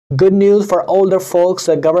Good news for older folks,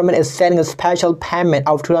 the government is sending a special payment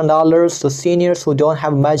of $200 to seniors who don't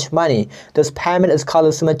have much money. This payment is called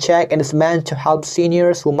a Summa check and is meant to help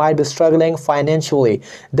seniors who might be struggling financially.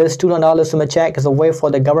 This $200 Summa check is a way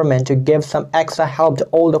for the government to give some extra help to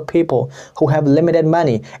older people who have limited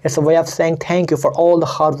money. It's a way of saying thank you for all the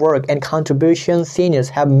hard work and contributions seniors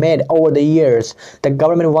have made over the years. The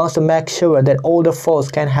government wants to make sure that older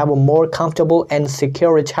folks can have a more comfortable and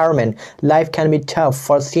secure retirement. Life can be tough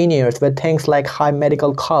for seniors with things like high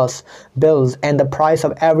medical costs, bills, and the price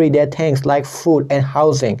of everyday things like food and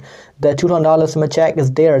housing. The $200 Summa check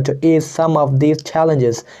is there to ease some of these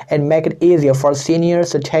challenges and make it easier for seniors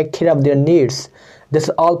to take care of their needs. This is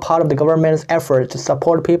all part of the government's effort to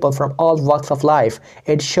support people from all walks of life.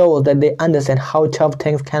 It shows that they understand how tough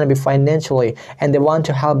things can be financially and they want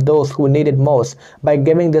to help those who need it most. By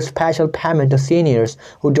giving this special payment to seniors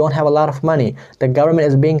who don't have a lot of money, the government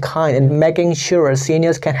is being kind and making sure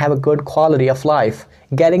seniors can have a good quality of life.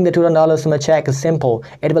 Getting the $200 Summa check is simple.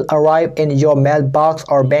 It will arrive in your mailbox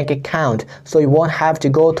or bank account, so you won't have to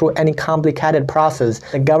go through any complicated process.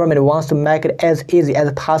 The government wants to make it as easy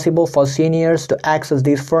as possible for seniors to access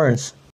these funds.